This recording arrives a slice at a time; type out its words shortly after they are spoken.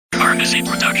Tanese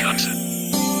Productions.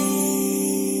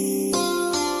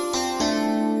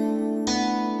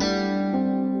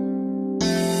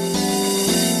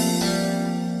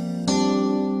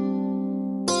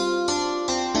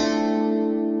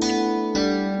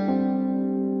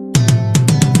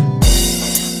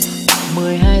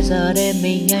 Giờ đêm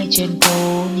mình ngay trên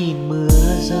phố nhìn mưa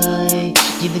rơi,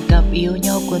 nhìn từng cặp yêu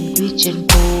nhau quấn quýt trên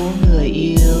phố. Người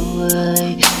yêu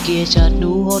ơi, kia chợt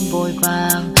nụ hôn vội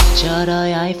vàng, chờ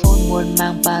đợi iPhone muôn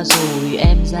mang pa rồi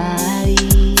em ra đi.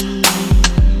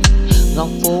 Góc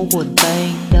phố buồn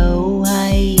tênh đâu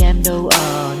hay em đâu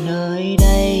ở nơi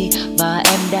đây, và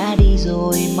em đã đi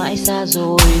rồi mãi xa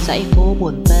rồi dãy phố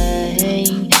buồn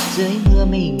tênh. Dưới mưa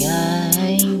mình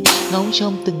anh ngóng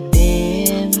trong từng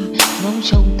đêm, ngóng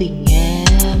trong tình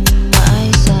em.